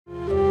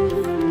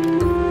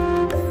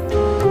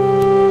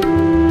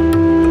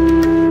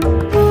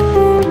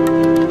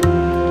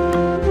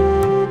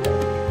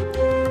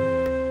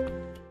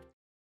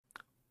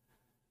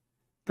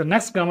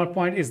next grammar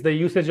point is the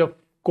usage of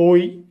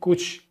koi,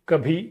 kuch,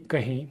 kabhi,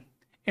 kahi.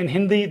 In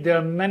Hindi, there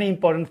are many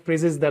important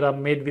phrases that are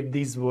made with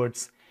these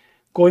words.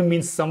 Koi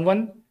means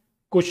someone,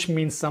 kuch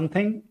means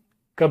something,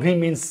 kabhi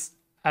means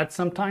at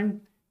some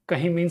time,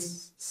 kahi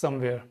means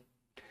somewhere.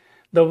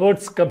 The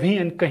words kabhi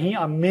and kahi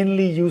are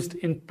mainly used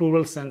in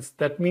plural sense.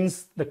 That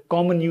means the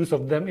common use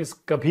of them is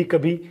kabhi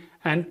kabhi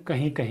and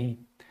kahi kahi.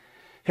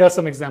 Here are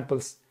some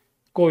examples.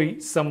 Koi,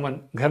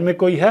 someone. Ghar mein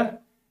koi hai?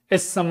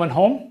 Is someone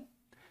home?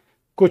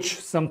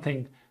 Kuch,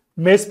 something.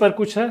 Mez par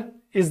kuch hai?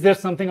 Is there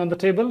something on the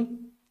table?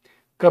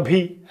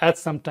 Kabhi, at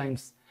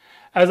sometimes.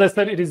 As I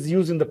said, it is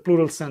used in the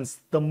plural sense.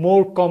 The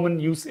more common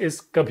use is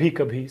kabhi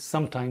kabhi,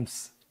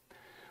 sometimes.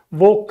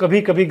 वो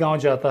कभी कभी गांव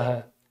जाता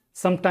है.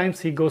 Sometimes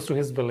he goes to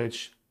his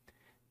village.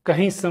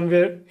 Kahin,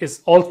 somewhere,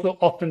 is also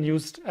often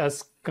used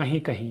as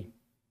kahin kahin.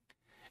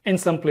 In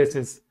some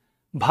places,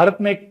 Bharat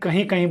में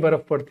कहीं कहीं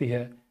बर्फ पड़ती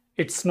है.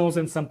 It snows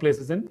in some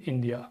places in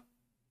India.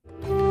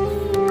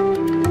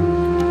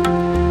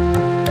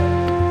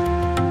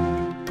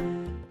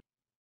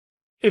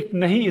 If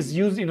nahi is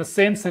used in a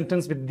same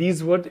sentence with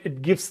these words,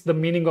 it gives the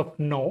meaning of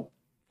no.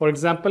 For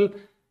example,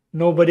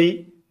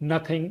 nobody,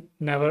 nothing,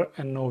 never,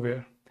 and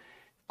nowhere.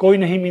 कोई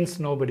नहीं means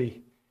nobody.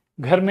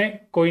 घर में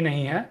कोई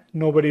नहीं है.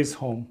 Nobody is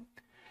home.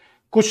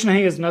 कुछ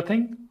नहीं is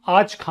nothing.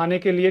 आज खाने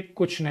के लिए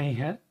कुछ नहीं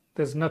है.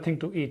 There's nothing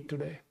to eat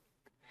today.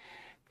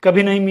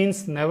 कभी नहीं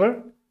means never.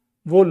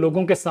 वो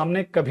लोगों के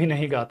सामने कभी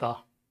नहीं गाता.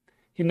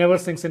 He never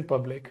sings in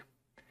public.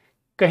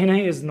 कहीं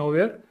नहीं is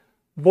nowhere.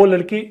 वो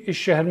लड़की इस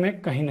शहर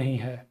में कहीं नहीं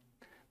है.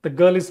 The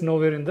girl is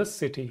nowhere in the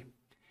city.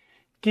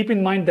 Keep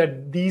in mind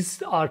that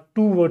these are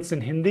two words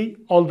in Hindi,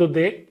 although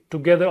they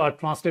together are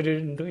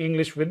translated into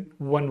English with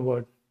one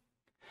word.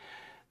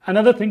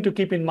 Another thing to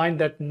keep in mind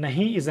that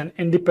nahi is an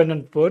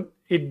independent word.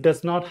 It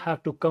does not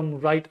have to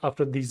come right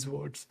after these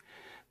words.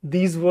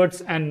 These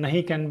words and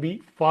nahi can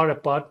be far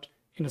apart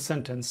in a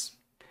sentence.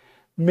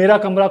 मेरा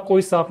कमरा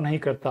कोई साफ नहीं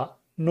करता.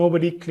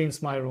 Nobody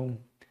cleans my room.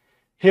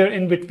 Here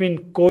in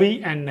between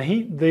koi and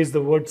nahi, there is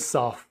the word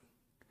साफ.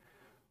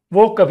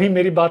 वो कभी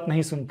मेरी बात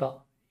नहीं सुनता.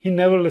 He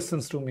never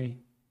listens to me.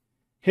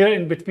 Here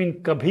in between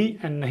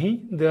kabhi and nahi,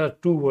 there are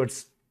two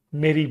words,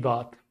 मेरी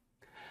बात.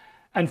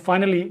 And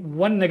finally,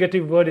 one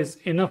negative word is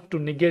enough to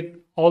negate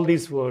all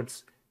these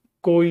words.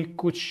 कोई,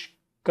 कुछ,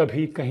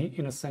 कभी, कहीं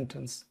in a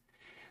sentence.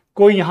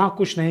 कोई यहाँ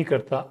कुछ नहीं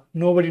करता.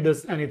 Nobody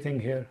does anything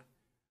here.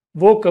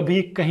 वो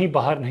कभी कहीं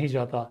बाहर नहीं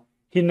जाता.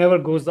 He never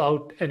goes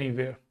out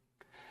anywhere.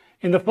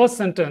 In the first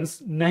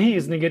sentence, नहीं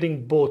is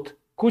negating both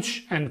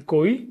कुछ and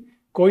कोई.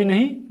 कोई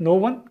नहीं, no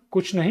one,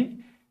 कुछ नहीं,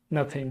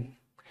 nothing.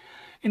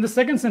 In the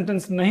second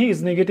sentence, नहीं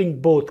is negating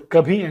both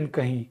कभी and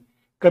कहीं.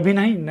 कभी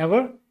नहीं,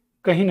 never,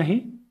 कहीं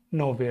नहीं,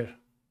 nowhere.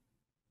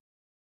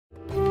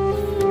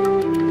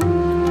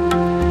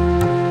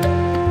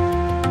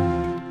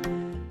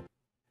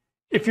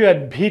 If you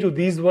add bhi to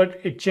these words,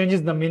 it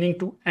changes the meaning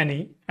to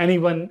any,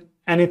 anyone,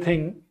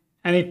 anything,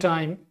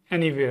 anytime,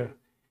 anywhere.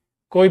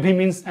 कोई भी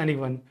means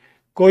anyone.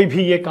 कोई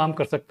भी ये काम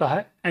कर सकता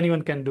है.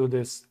 Anyone can do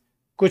this.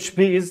 कुछ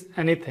भी is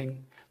anything.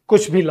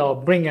 कुछ भी लाओ,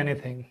 bring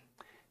anything.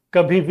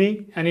 कभी भी,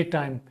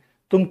 anytime.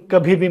 तुम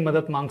कभी भी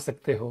मदद मांग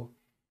सकते हो.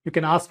 You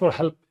can ask for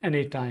help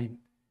anytime.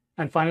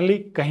 And finally,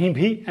 कहीं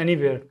भी,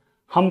 anywhere.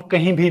 हम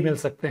कहीं भी मिल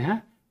सकते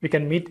हैं. We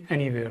can meet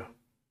anywhere.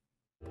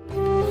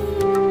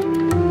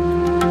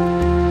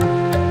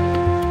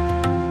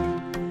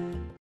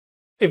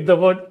 If the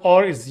word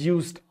or is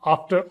used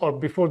after or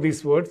before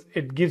these words,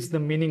 it gives the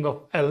meaning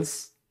of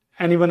else,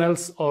 anyone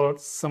else or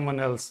someone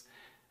else,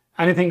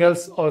 anything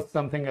else or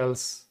something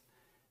else,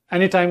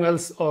 anytime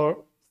else or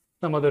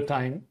some other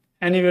time,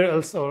 anywhere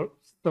else or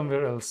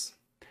somewhere else.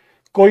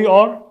 कोई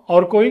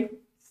और कोई,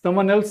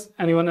 someone else,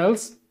 anyone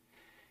else.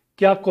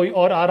 क्या कोई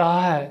और आ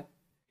रहा है?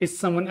 Is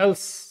someone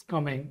else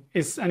coming?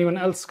 Is anyone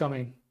else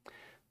coming?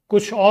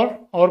 कुछ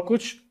और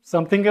कुछ,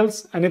 something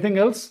else, anything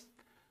else.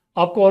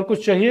 आपको और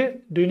कुछ चाहिए?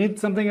 Do you need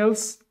something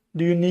else?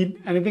 Do you need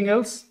anything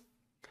else?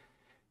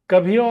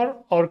 कभी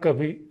और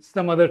कभी,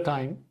 some other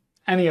time,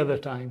 any other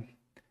time.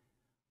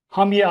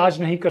 हम ये आज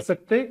नहीं कर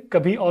सकते,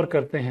 कभी और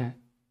करते हैं.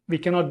 We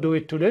cannot do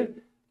it today.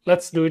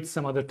 Let's do it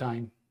some other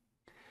time.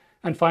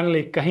 And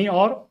finally, कहीं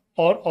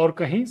और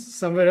कहीं,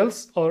 somewhere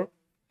else or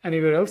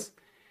anywhere else.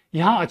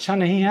 यहाँ अच्छा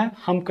नहीं है,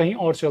 हम कहीं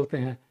और चलते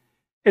हैं.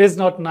 It is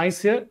not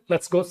nice here.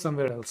 Let's go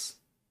somewhere else.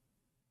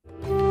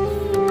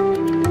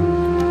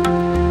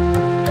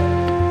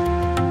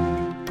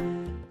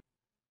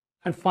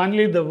 And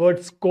finally, the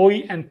words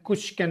koi and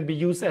kuch can be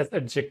used as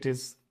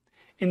adjectives.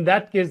 In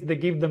that case, they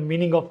give the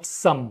meaning of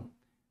some.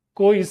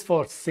 Koi is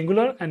for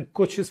singular and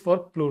kuch is for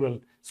plural.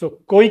 So,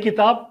 koi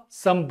kitab,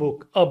 some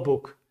book, a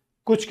book.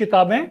 कुछ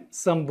किताबें,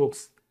 some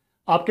books.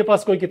 आपके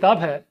पास कोई किताब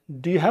है?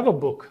 Do you have a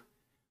book?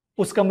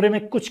 उस कमरे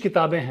में कुछ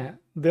किताबें हैं.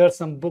 There are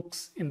some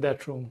books in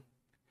that room.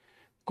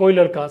 कोई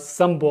लड़का,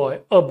 some boy,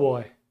 a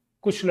boy.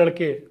 कुछ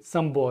लड़के,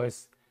 some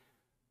boys.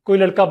 कोई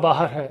लड़का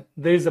बाहर है.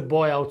 There is a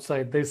boy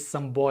outside. There is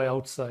some boy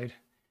outside.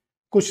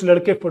 कुछ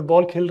लड़के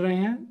फुटबॉल खेल रहे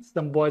हैं.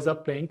 Some boys are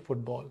playing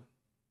football.